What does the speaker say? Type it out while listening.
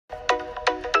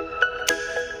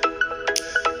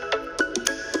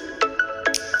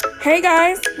Hey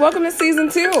guys, welcome to season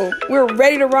 2. We're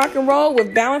ready to rock and roll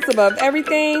with Balance Above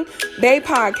Everything Bae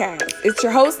Podcast. It's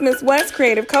your host, Miss West,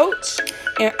 creative coach,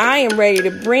 and I am ready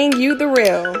to bring you the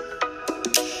real.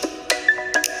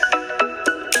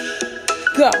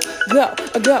 Go, go,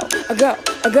 go, go,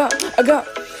 go, go.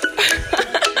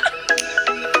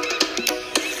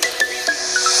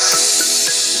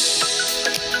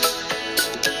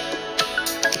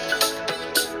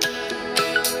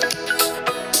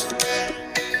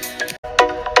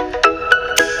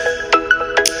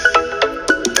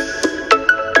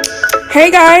 Hey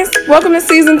guys, welcome to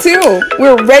season 2.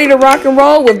 We're ready to rock and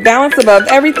roll with Balance Above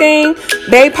Everything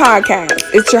Bae Podcast.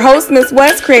 It's your host, Miss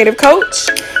West, creative coach,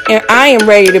 and I am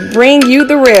ready to bring you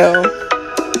the real.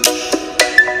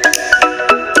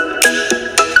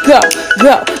 Go,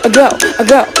 go, go,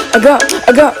 go, go,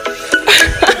 go.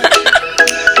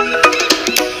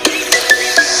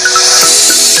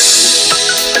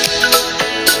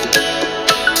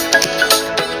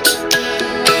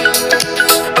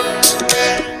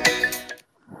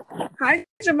 Hi,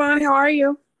 Javon. How are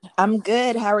you? I'm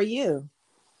good. How are you?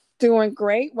 Doing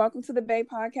great. Welcome to the Bae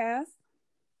Podcast.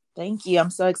 Thank you. I'm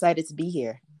so excited to be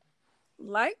here.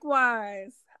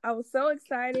 Likewise. I was so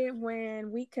excited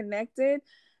when we connected,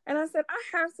 and I said,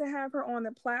 I have to have her on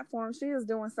the platform. She is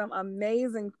doing some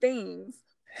amazing things.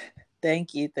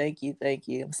 Thank you.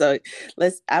 So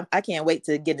I can't wait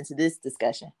to get into this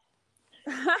discussion.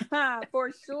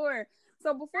 For sure.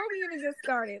 So before we even get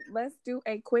started, let's do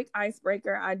a quick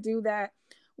icebreaker. I do that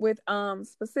with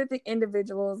specific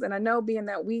individuals, and I know being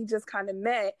that we just kind of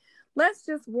met, let's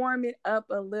just warm it up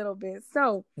a little bit.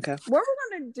 So okay. What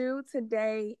we're going to do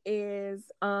today is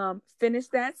finish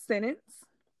that sentence.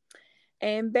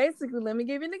 And basically, let me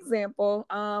give you an example.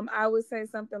 I would say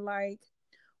something like,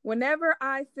 whenever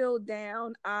I feel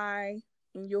down, and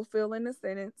you'll fill in the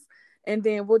sentence, and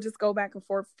then we'll just go back and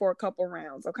forth for a couple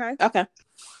rounds, okay? Okay.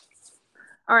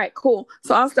 All right, cool.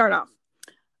 So I'll start off.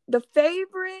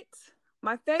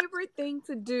 My favorite thing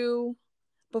to do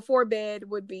before bed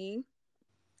would be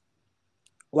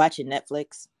watching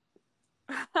Netflix.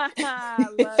 I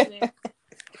love it.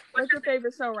 What's your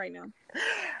favorite show right now?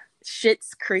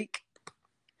 Schitt's Creek.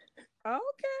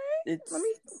 Okay.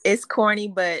 It's corny,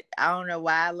 but I don't know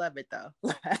why I love it though.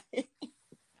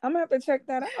 I'm gonna have to check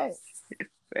that out.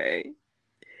 Right.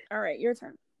 All right, your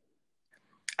turn.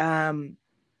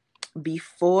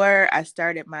 Before I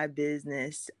started my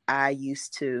business, I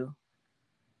used to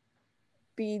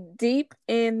be deep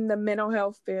in the mental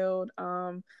health field.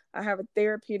 I have a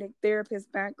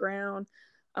therapist background.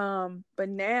 But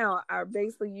now I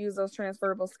basically use those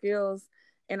transferable skills,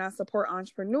 and I support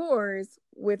entrepreneurs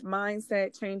with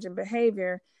mindset change and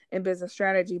behavior and business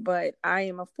strategy. But I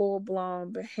am a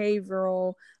full-blown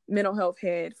behavioral mental health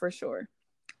head for sure.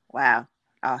 Wow.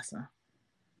 Awesome.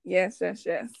 Yes.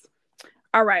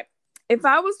 All right. If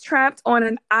I was trapped on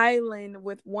an island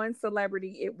with one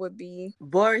celebrity, it would be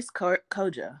Boris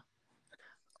Kodjoe.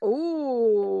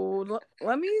 Ooh,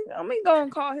 let me go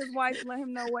and call his wife and let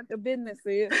him know what the business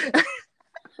is.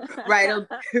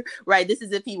 Right. This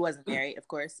is if he wasn't married, of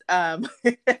course.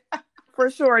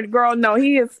 For sure, girl. No,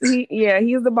 he's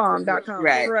the bomb.com.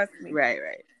 Right. Trust me.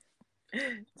 Right.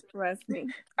 Trust me.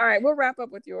 All right, we'll wrap up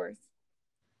with yours.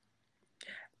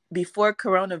 Before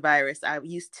coronavirus, I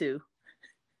used to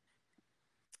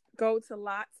go to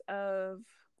lots of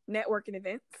networking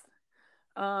events.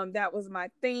 That was my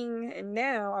thing, and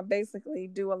now I basically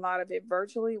do a lot of it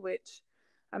virtually, which,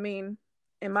 I mean,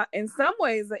 in some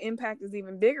ways the impact is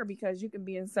even bigger because you can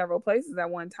be in several places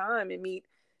at one time and meet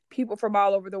people from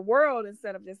all over the world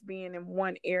instead of just being in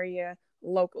one area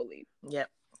locally.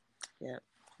 Yep.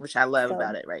 Which I love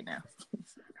about it right now.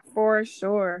 For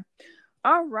sure.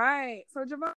 All right. So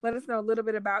Javon, let us know a little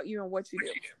bit about you and what you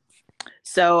do.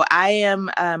 So I am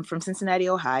from Cincinnati,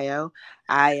 Ohio.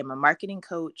 I am a marketing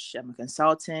coach. I'm a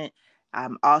consultant.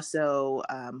 I'm also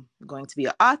going to be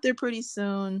an author pretty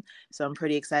soon. So I'm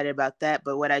pretty excited about that.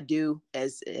 But what I do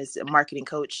as a marketing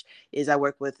coach is I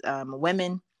work with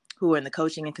women who are in the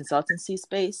coaching and consultancy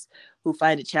space who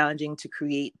find it challenging to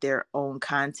create their own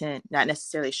content, not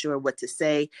necessarily sure what to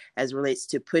say as relates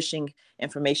to pushing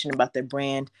information about their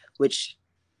brand, which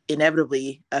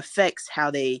inevitably affects how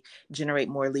they generate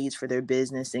more leads for their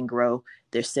business and grow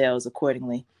their sales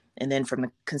accordingly. And then from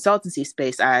the consultancy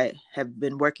space, I have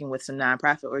been working with some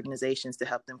nonprofit organizations to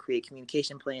help them create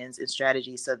communication plans and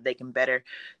strategies so that they can better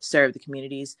serve the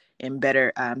communities and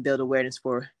better build awareness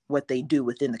for what they do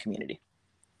within the community.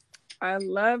 I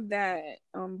love that.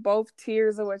 Both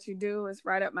tiers of what you do is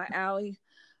right up my alley.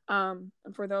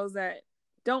 For those that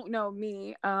don't know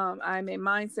me, I'm a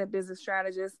mindset business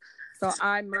strategist. So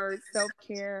I merge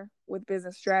self-care with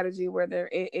business strategy, whether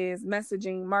it is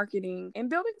messaging, marketing, and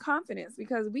building confidence,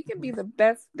 because we can be the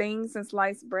best thing since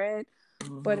sliced bread.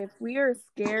 But Mm-hmm. if we are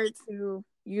scared to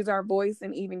use our voice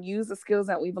and even use the skills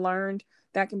that we've learned,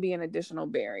 that can be an additional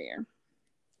barrier.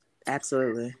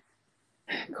 Absolutely.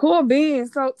 Cool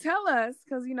beans. So tell us,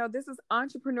 because this is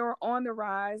Entrepreneur on the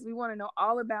Rise. We want to know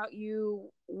all about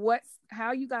you,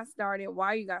 how you got started,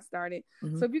 why you got started.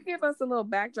 Mm-hmm. So if you give us a little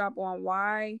backdrop on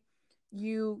why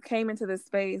you came into this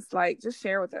space, like just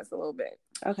share with us a little bit.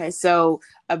 Okay, so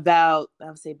I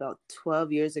would say about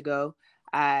 12 years ago,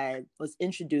 I was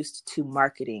introduced to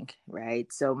marketing,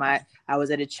 right? So I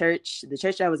was at the church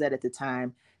I was at the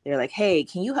time, they're like, "Hey,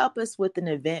 can you help us with an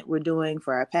event we're doing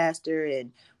for our pastor?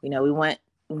 And we want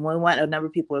a number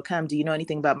of people to come. Do you know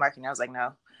anything about marketing?" I was like,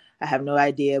 "No, I have no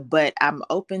idea, but I'm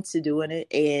open to doing it."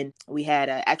 And we had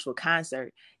an actual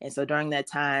concert. And so during that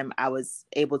time, I was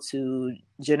able to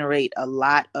generate a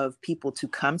lot of people to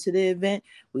come to the event.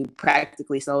 We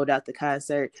practically sold out the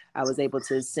concert. I was able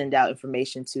to send out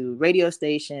information to radio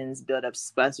stations, build up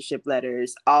sponsorship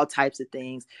letters, all types of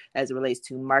things as it relates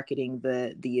to marketing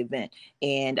the event.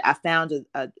 And I found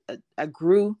I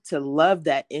grew to love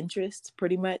that interest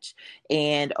pretty much.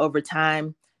 And over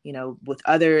time, with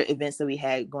other events that we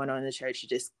had going on in the church, you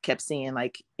just kept seeing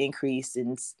like increase,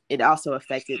 and it also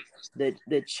affected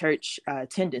the church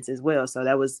attendance as well. So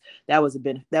that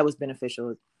was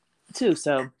beneficial too.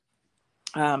 So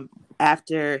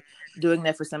after doing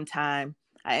that for some time,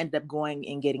 I ended up going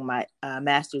and getting my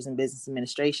master's in business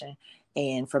administration,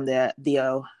 and from the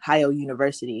Ohio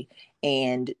University.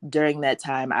 And during that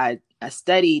time, I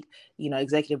studied,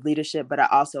 executive leadership, but I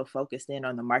also focused in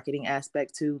on the marketing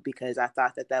aspect too, because I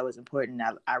thought that was important.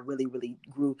 I really, really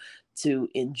grew to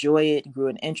enjoy it, grew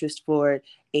an interest for it.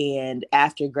 And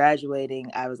after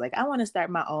graduating, I was like, I want to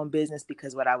start my own business,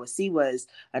 because what I would see was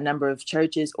a number of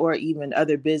churches or even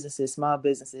other businesses, small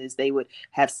businesses, they would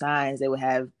have signs, they would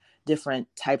have different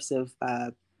types of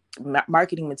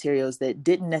marketing materials that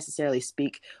didn't necessarily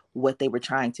speak what they were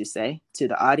trying to say to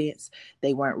the audience.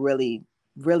 They weren't really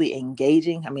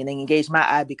engaging. I mean, they engaged my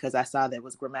eye because I saw there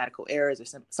was grammatical errors or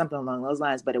something along those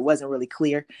lines, but it wasn't really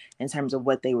clear in terms of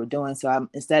what they were doing. So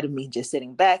instead of me just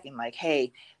sitting back and like,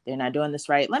 hey, they're not doing this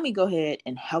right, let me go ahead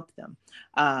and help them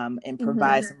and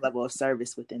provide some level of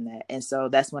service within that. And so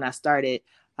that's when I started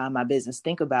my business,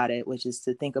 Think About It, which is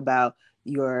to think about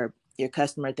your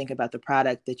customer, think about the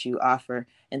product that you offer,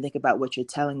 and think about what you're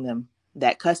telling them,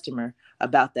 that customer,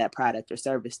 about that product or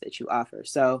service that you offer.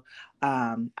 So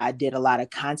I did a lot of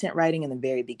content writing in the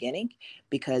very beginning,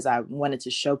 because I wanted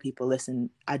to show people, listen,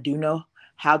 I do know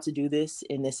how to do this,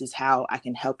 and this is how I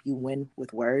can help you win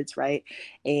with words, right?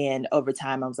 And over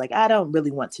time, I was like, I don't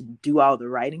really want to do all the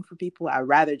writing for people. I'd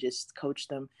rather just coach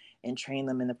them and train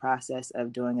them in the process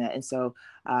of doing that. And so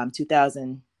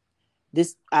 2000,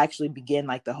 this actually began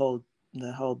like the whole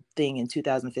thing in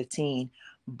 2015.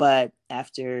 But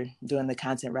after doing the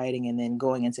content writing and then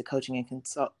going into coaching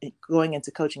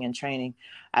and training,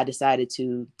 I decided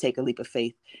to take a leap of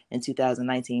faith in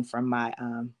 2019 from my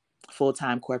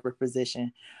full-time corporate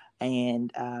position,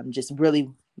 and just really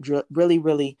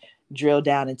drill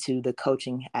down into the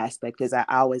coaching aspect, because I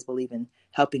always believe in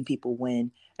helping people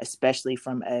win, especially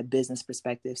from a business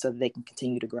perspective, so that they can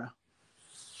continue to grow.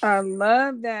 I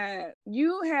love that.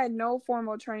 You had no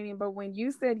formal training, but when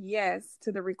you said yes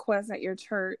to the request at your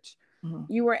church,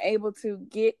 you were able to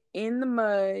get in the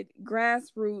mud,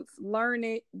 grassroots, learn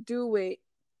it, do it,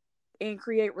 and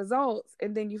create results.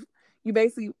 And then you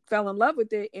basically fell in love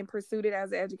with it and pursued it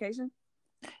as an education.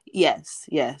 Yes.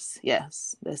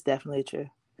 That's definitely true.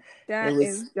 That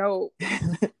is dope.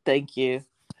 Thank you.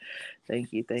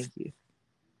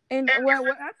 And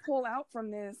what I pull out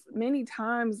from this, many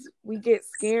times we get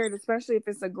scared, especially if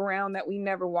it's a ground that we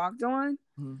never walked on.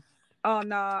 Mm-hmm. Oh,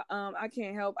 nah, I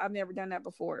can't help. I've never done that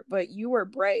before. But you were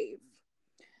brave.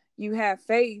 You have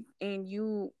faith, and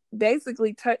you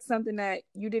basically touched something that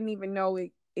you didn't even know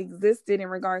it existed in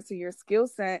regards to your skill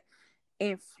set,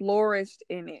 and flourished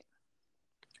in it.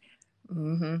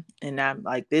 Mm-hmm. And I'm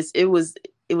like this. It was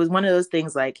one of those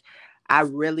things. Like I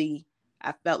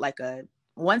felt like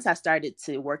once I started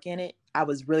to work in it, I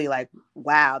was really like,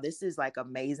 wow, this is like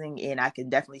amazing. And I can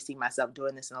definitely see myself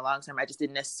doing this in the long term. I just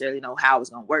didn't necessarily know how it was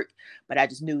going to work, but I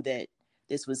just knew that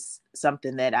this was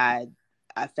something that I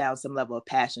found some level of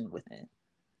passion within.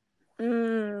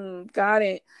 Got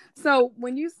it. So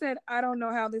when you said, I don't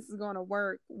know how this is going to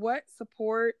work, what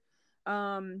support,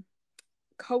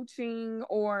 coaching,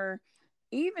 or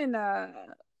even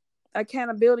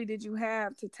accountability did you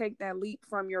have to take that leap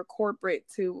from your corporate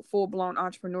to full-blown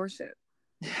entrepreneurship?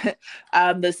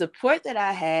 The support that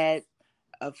I had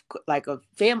of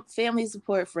family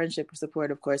support, friendship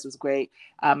support, of course, was great.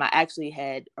 I actually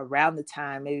had around the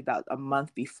time, maybe about a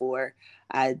month before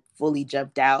I fully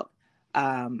jumped out,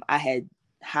 I had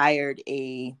hired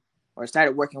or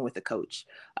started working with a coach,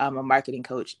 a marketing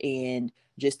coach, and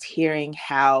just hearing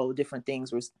how different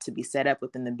things were to be set up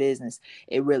within the business,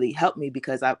 it really helped me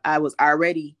because I was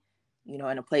already, in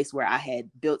a place where I had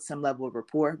built some level of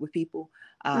rapport with people.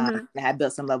 I had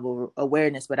built some level of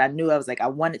awareness, but I knew I was like, I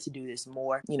wanted to do this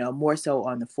more, more so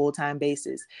on the full-time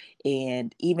basis.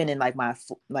 And even in like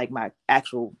my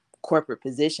actual corporate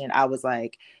position, I was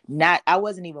like, I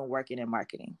wasn't even working in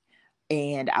marketing.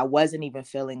 And I wasn't even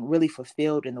feeling really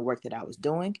fulfilled in the work that I was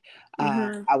doing.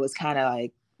 I was kind of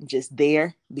like just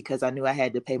there because I knew I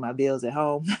had to pay my bills at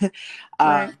home,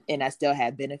 Right. and I still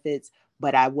had benefits,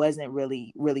 but I wasn't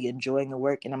really, really enjoying the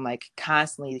work. And I'm like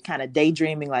constantly kind of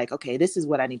daydreaming, like, okay, this is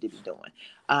what I need to be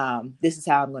doing. This is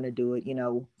how I'm going to do it.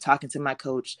 Talking to my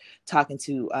coach, talking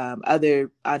to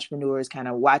other entrepreneurs, kind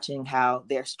of watching how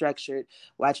they're structured,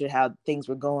 watching how things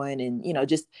were going. And,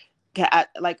 just I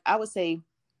would say,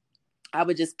 I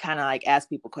would just kind of like ask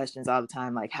people questions all the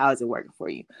time, like, how is it working for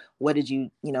you? What did you,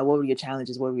 what were your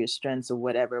challenges? What were your strengths or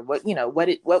whatever? What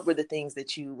were the things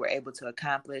that you were able to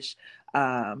accomplish?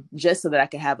 Just so that I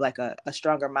could have like a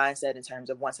stronger mindset in terms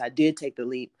of once I did take the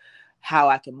leap, how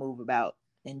I can move about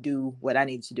and do what I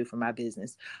needed to do for my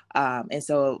business. And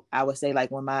so I would say like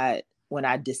when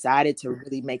I decided to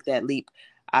really make that leap,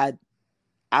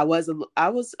 I was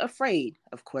afraid,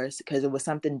 of course, because it was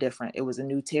something different. It was a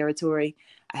new territory.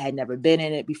 I had never been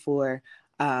in it before,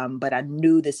 but I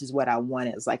knew this is what I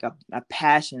wanted. It was like a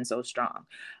passion so strong.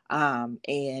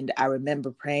 And I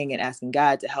remember praying and asking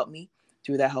God to help me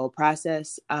through that whole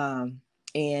process.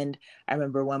 And I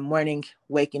remember one morning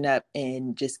waking up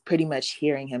and just pretty much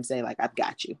hearing him say, like, I've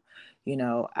got you.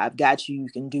 I've got you. You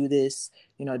can do this.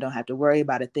 Don't have to worry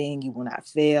about a thing. You will not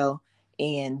fail.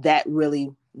 And that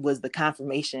really was the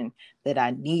confirmation that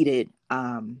I needed,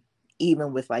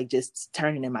 even with like just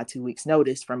turning in my 2 weeks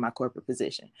notice from my corporate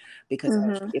position, because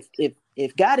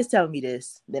if God is telling me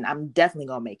this, then I'm definitely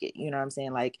going to make it. You know what I'm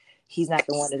saying? Like, he's not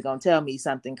the one that's going to tell me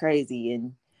something crazy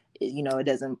and, it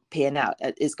doesn't pan out.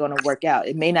 It's going to work out.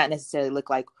 It may not necessarily look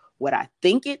like what I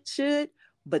think it should,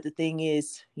 but the thing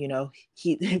is,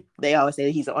 they always say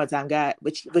that he's an on-time God,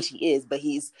 which he is, but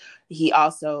he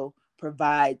also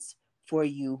provides for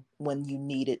you when you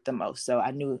need it the most. So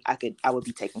I knew I would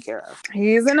be taken care of.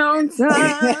 He's an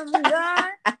on-time guy.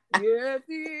 Yes,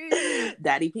 he is.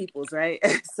 Daddy Peoples, right?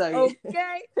 So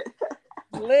okay.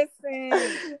 Listen.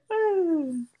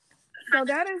 So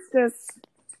that is just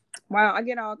wow. I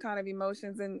get all kind of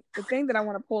emotions, and the thing that I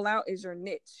want to pull out is your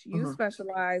niche. You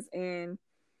specialize in,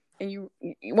 and you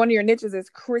one of your niches is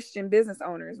Christian business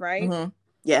owners, right?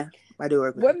 Yeah, I do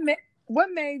work with what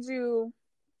made you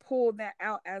pull that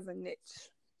out as a niche?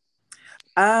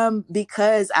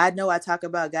 Because I know I talk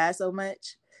about God so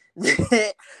much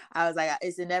that I was like,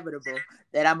 it's inevitable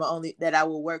that I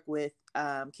will work with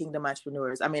kingdom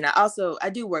entrepreneurs. I mean, I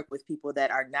do work with people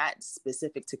that are not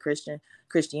specific to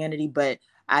Christianity, but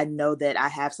I know that I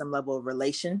have some level of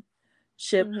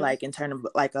relationship, like in terms of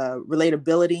like a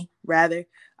relatability rather,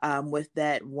 with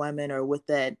that woman or with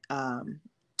that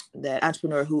that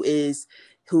entrepreneur who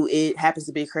happens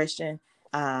to be a Christian.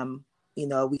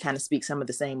 We kind of speak some of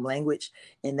the same language,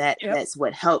 and that's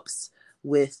what helps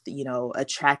with,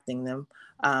 attracting them,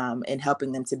 and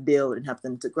helping them to build and help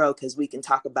them to grow. Cause we can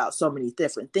talk about so many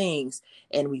different things,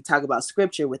 and we talk about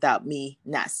scripture without me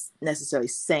not necessarily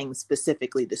saying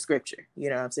specifically the scripture, you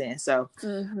know what I'm saying? So,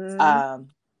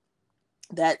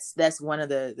 that's one of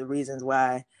the reasons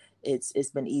why it's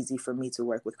been easy for me to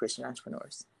work with Christian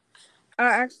entrepreneurs. I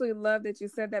actually love that you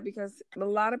said that, because a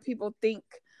lot of people think,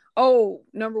 oh,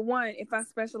 number one, if I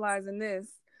specialize in this,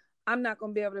 I'm not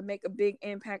going to be able to make a big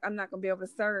impact. I'm not going to be able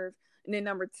to serve. And then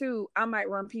number two, I might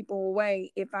run people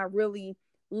away if I really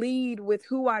lead with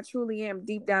who I truly am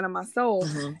deep down in my soul.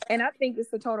 And I think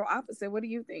it's the total opposite. What do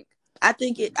you think? I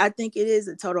think it is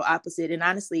a total opposite. And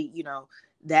honestly,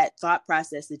 that thought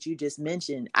process that you just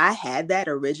mentioned, I had that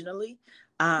originally.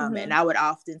 And I would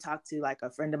often talk to like a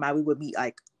friend of mine. We would meet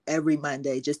like every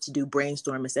Monday just to do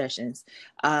brainstorming sessions.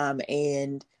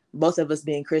 And both of us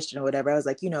being Christian or whatever, I was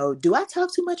like, do I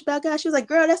talk too much about God? She was like,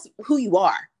 girl, that's who you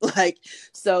are. Like,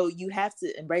 so you have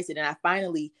to embrace it. And I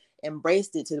finally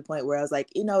embraced it to the point where I was like,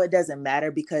 it doesn't matter,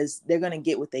 because they're going to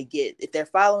get what they get. If they're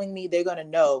following me, they're going to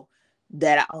know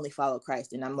that I only follow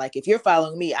Christ. And I'm like, if you're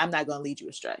following me, I'm not going to lead you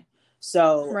astray.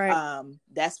 So,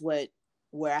 that's what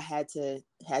where I had to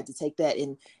take that,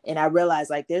 and I realized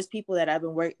like there's people that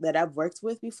I've worked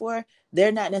with before.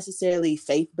 They're not necessarily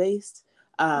faith-based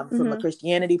from a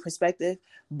Christianity perspective,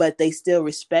 but they still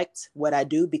respect what I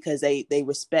do because they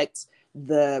respect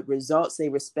the results. They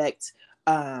respect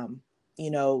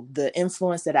the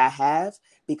influence that I have,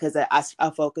 because I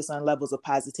focus on levels of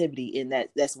positivity, and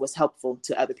that's what's helpful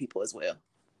to other people as well.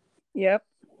 Yep.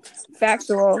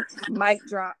 Factual. Mic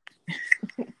drop.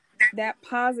 That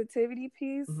positivity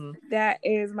piece, that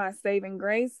is my saving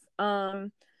grace.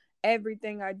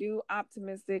 Everything I do,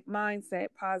 optimistic mindset,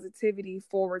 positivity,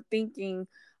 forward thinking,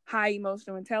 high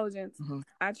emotional intelligence.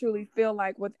 I truly feel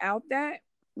like without that,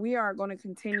 we are going to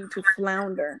continue to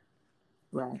flounder.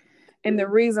 Right. And the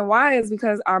reason why is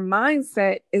because our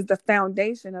mindset is the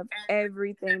foundation of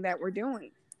everything that we're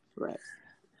doing. Right.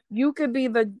 You could be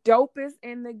the dopest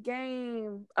in the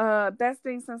game, best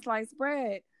thing since sliced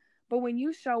bread. But when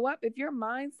you show up, if your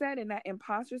mindset and that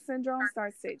imposter syndrome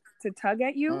starts to tug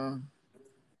at you,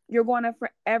 you're going to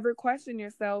forever question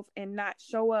yourself and not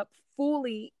show up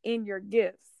fully in your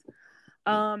gifts.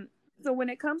 So when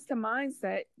it comes to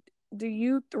mindset, do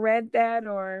you thread that,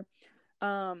 or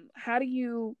how do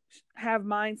you have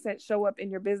mindset show up in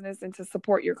your business and to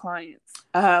support your clients?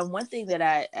 One thing that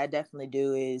I definitely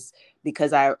do is,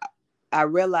 because I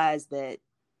realize that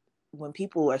when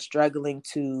people are struggling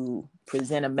to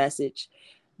present a message,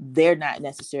 they're not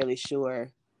necessarily sure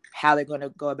how they're going to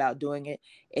go about doing it.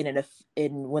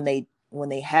 And when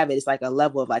they have it, it's like a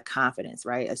level of like confidence,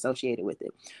 right, associated with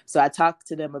it. So I talk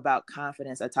to them about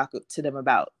confidence. I talk to them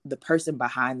about the person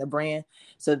behind the brand,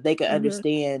 so that they can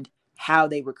understand how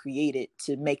they were created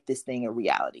to make this thing a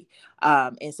reality.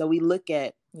 And so we look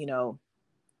at,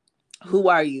 who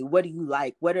are you? What do you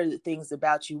like? What are the things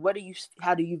about you?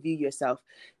 How do you view yourself,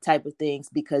 type of things,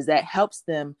 because that helps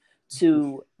them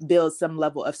to build some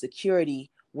level of security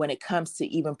when it comes to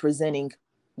even presenting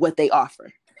what they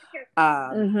offer.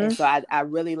 And so I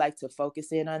really like to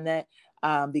focus in on that,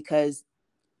 because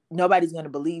nobody's going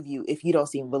to believe you if you don't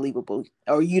seem believable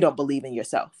or you don't believe in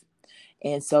yourself.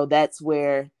 And so that's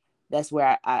where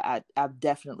I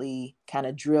definitely kind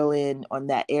of drill in on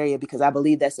that area, because I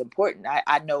believe that's important.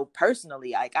 I know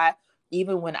personally, like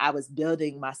even when I was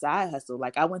building my side hustle,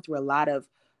 like I went through a lot of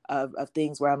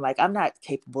things where I'm like, I'm not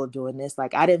capable of doing this.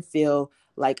 Like I didn't feel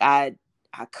like I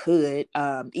could,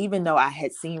 even though I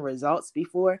had seen results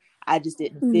before, I just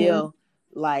didn't feel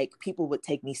like people would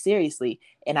take me seriously.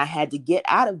 And I had to get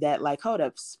out of that. Like, hold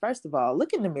up. First of all,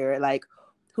 look in the mirror. Like,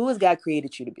 who has God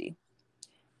created you to be?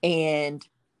 And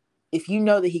if you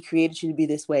know that he created you to be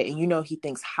this way, and you know he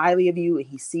thinks highly of you and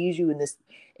he sees you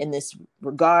in this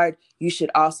regard, you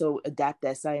should also adapt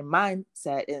that same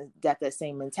mindset and adapt that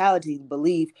same mentality to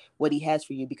believe what he has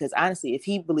for you. Because honestly, if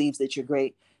he believes that you're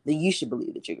great, then you should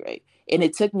believe that you're great. And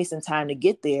it took me some time to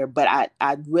get there, but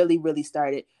I really, really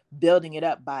started building it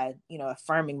up by,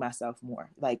 affirming myself more,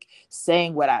 like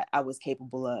saying what I was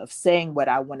capable of, saying what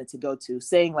I wanted to go to,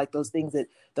 saying like those things,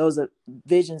 those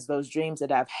visions, those dreams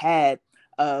that I've had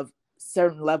of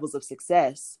certain levels of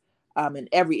success in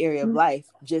every area of life,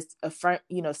 just affirm,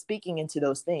 speaking into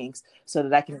those things so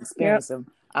that I can experience them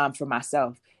for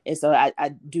myself. And so I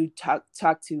do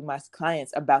talk to my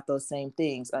clients about those same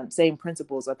things, same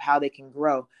principles of how they can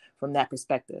grow from that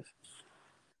perspective.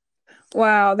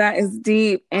 Wow, that is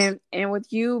deep. And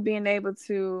with you being able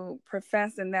to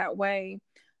profess in that way,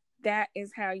 that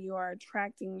is how you are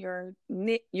attracting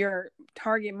your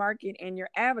target market and your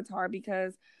avatar,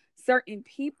 because certain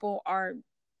people are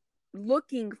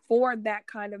looking for that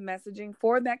kind of messaging,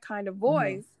 for that kind of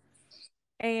voice.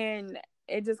 And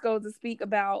it just goes to speak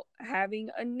about having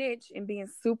a niche and being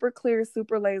super clear,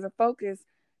 super laser focused,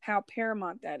 how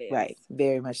paramount that is. Right.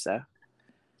 Very much so.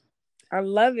 I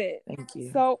love it. Thank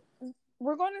you. So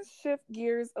we're going to shift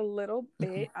gears a little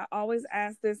bit. I always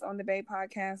ask this on the Bay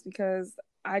podcast because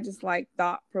I just like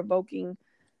thought-provoking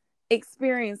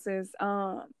experiences.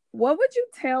 What would you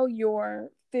tell your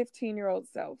 15-year-old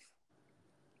self?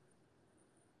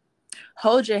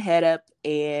 Hold your head up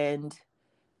and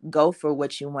go for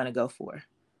what you want to go for.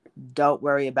 Don't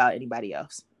worry about anybody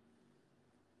else.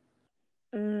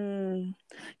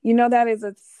 That is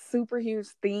a super huge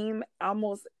theme.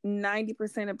 Almost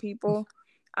 90% of people,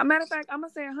 a matter of fact, I'm going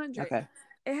to say 100. Okay.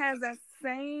 It has that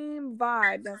same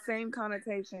vibe, that same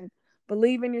connotation.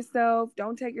 Believe in yourself.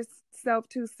 Don't take yourself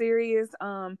too serious.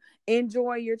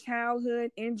 Enjoy your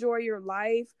childhood. Enjoy your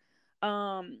life.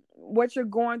 What you're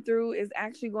going through is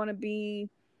actually going to be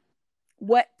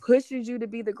what pushes you to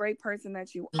be the great person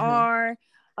that you are.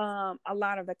 A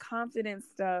lot of the confidence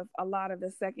stuff, a lot of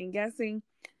the second guessing.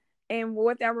 And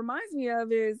what that reminds me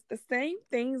of is the same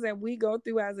things that we go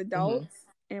through as adults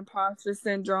imposter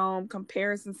syndrome,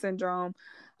 comparison syndrome,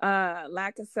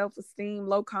 lack of self-esteem,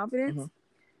 low confidence.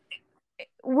 Mm-hmm.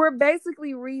 We're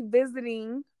basically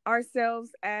revisiting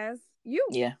ourselves as you.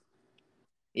 Yeah.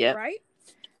 Yeah. Right?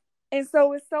 And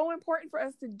so it's so important for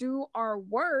us to do our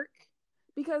work,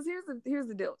 because here's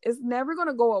the deal. It's never going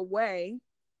to go away,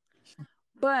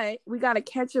 but we got to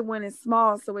catch it when it's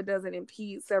small so it doesn't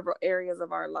impede several areas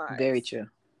of our lives. Very true.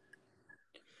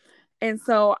 And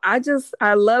so I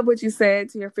love what you said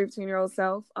to your 15-year-old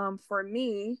self. For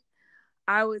me,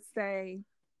 I would say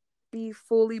be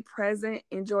fully present,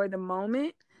 enjoy the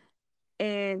moment,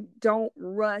 and don't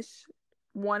rush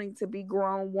wanting to be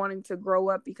grown, wanting to grow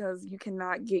up, because you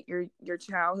cannot get your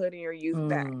childhood and your youth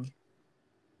back.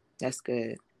 That's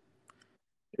good.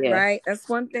 Yeah. Right? That's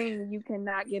one thing you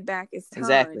cannot get back is time.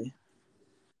 Exactly.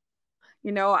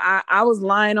 You know, I was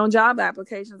lying on job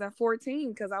applications at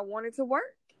 14 because I wanted to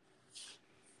work.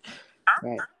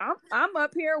 Right. I'm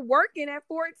up here working at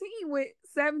 14 with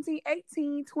 17,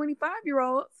 18,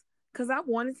 25-year-olds because I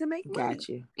wanted to make money. Got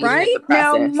you. Right?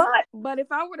 Now, but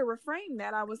if I were to reframe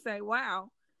that, I would say,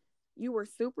 wow, you were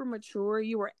super mature.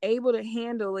 You were able to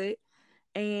handle it.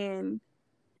 And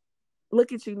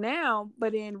look at you now.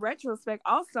 But in retrospect,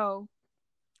 also,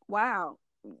 wow,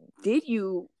 did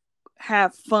you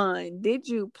have fun? Did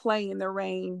you play in the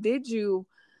rain? Did you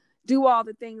do all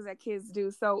the things that kids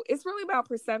do? So it's really about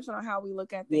perception on how we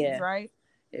look at things, right?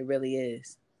 It really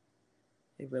is.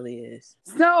 It really is.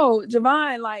 So,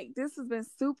 Javon, like, this has been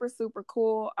super, super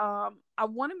cool. I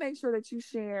want to make sure that you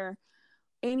share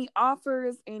any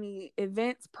offers, any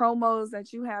events, promos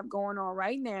that you have going on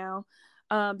right now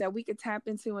that we could tap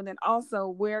into. And then also,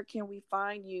 where can we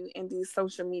find you in these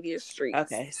social media streets?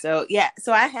 Okay. So,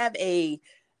 So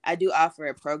I do offer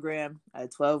a program, a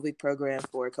 12-week program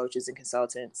for coaches and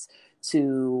consultants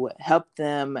to help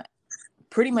them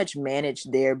pretty much manage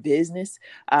their business.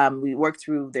 We work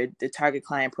through their target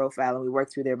client profile, and we work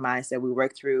through their mindset. We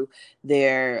work through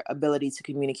their ability to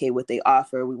communicate what they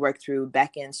offer. We work through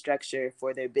back-end structure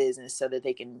for their business so that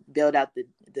they can build out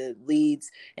the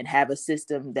leads and have a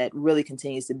system that really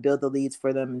continues to build the leads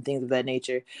for them and things of that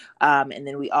nature. And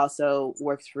then we also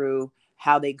work through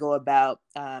how they go about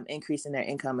increasing their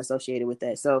income associated with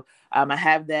that. So I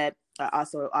have that. I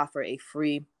also offer a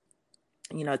free,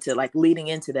 to like leading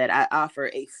into that, I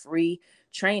offer a free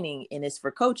training, and it's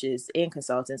for coaches and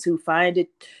consultants who find it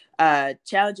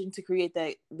challenging to create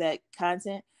that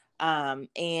content.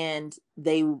 And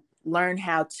they learn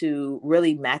how to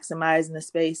really maximize in the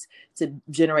space to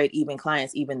generate even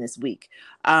clients even this week.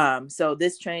 So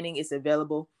this training is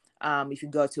available. If you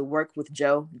go to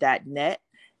workwithjoe.net,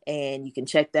 and you can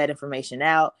check that information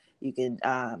out. You can,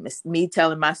 it's me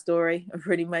telling my story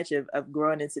pretty much of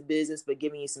growing into business, but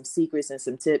giving you some secrets and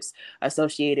some tips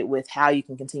associated with how you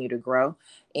can continue to grow.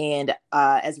 And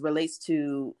as it relates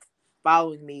to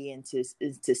following me and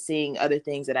to seeing other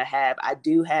things that I have, I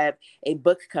do have a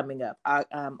book coming up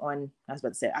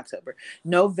October,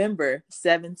 November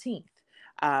 17th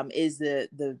is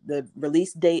the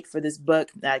release date for this book.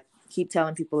 I keep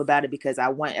telling people about it because I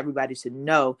want everybody to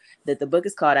know that the book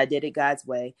is called I Did It God's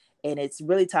Way. And it's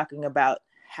really talking about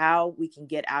how we can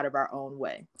get out of our own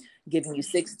way, giving you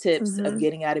 6 tips of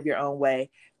getting out of your own way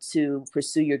to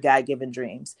pursue your God-given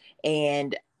dreams.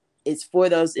 And it's for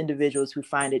those individuals who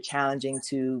find it challenging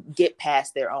to get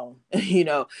past their own,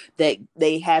 that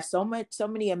they have so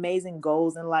many amazing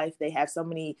goals in life. They have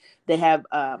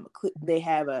a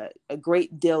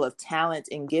great deal of talent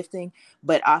and gifting,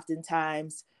 but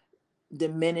oftentimes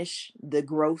diminish the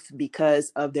growth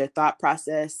because of their thought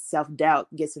process. Self-doubt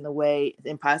gets in the way,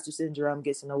 imposter syndrome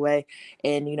gets in the way,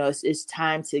 and it's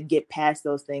time to get past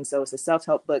those things. So it's a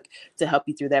self-help book to help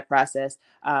you through that process.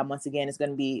 Once again, it's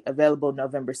going to be available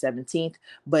November 17th,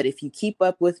 but if you keep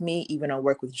up with me, even on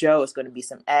Work with Joe, it's going to be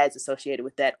some ads associated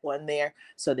with that on there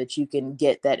so that you can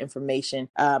get that information.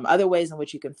 Other ways in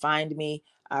which you can find me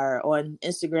are on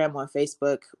Instagram, on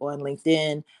Facebook, on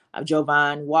LinkedIn. I'm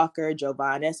Jovan Walker,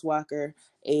 Jovan S. Walker.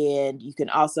 And you can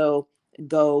also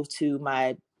go to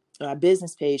my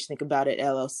business page, Think About It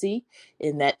LLC,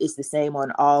 and that is the same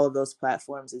on all of those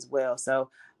platforms as well. So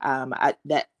I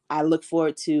look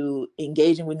forward to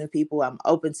engaging with new people. I'm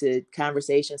open to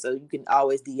conversation, so you can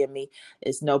always DM me.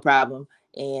 It's no problem.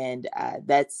 And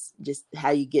that's just how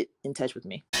you get in touch with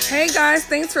me. Hey guys,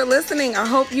 thanks for listening. I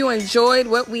hope you enjoyed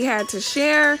what we had to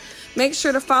share. Make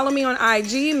sure to follow me on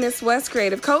IG, Miss West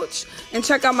Creative Coach, and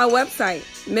check out my website,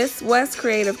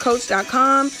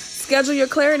 MissWestCreativeCoach.com. Schedule your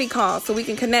clarity call so we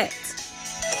can connect.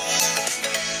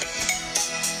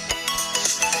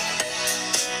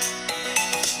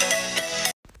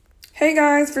 Hey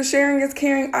guys, for sharing is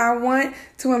caring, I want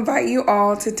to invite you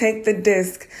all to take the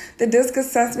DISC. The DISC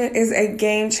assessment is a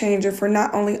game changer for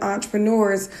not only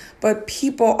entrepreneurs, but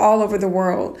people all over the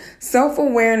world.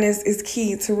 Self-awareness is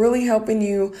key to really helping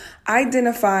you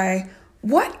identify,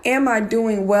 what am I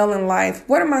doing well in life?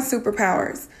 What are my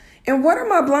superpowers? And what are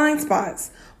my blind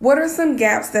spots? What are some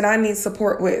gaps that I need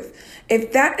support with?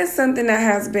 If that is something that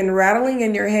has been rattling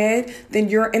in your head, then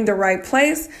you're in the right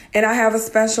place. And I have a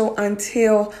special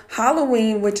until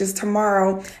Halloween, which is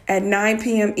tomorrow at 9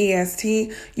 p.m.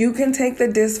 EST. You can take the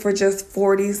DISC for just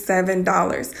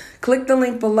 $47. Click the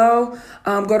link below.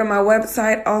 Go to my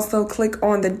website. Also click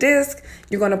on the DISC.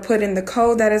 You're going to put in the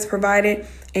code that is provided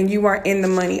and you are in the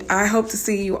money. I hope to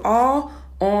see you all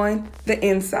on the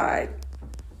inside.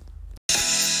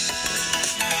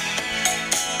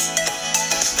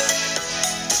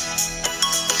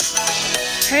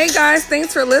 Hey guys,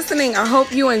 thanks for listening. I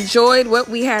hope you enjoyed what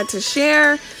we had to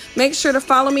share. Make sure to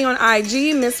follow me on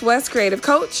IG, Miss West Creative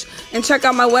Coach, and check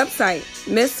out my website,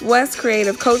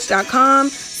 MissWestCreativeCoach.com.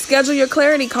 Schedule your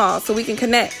clarity call so we can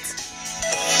connect.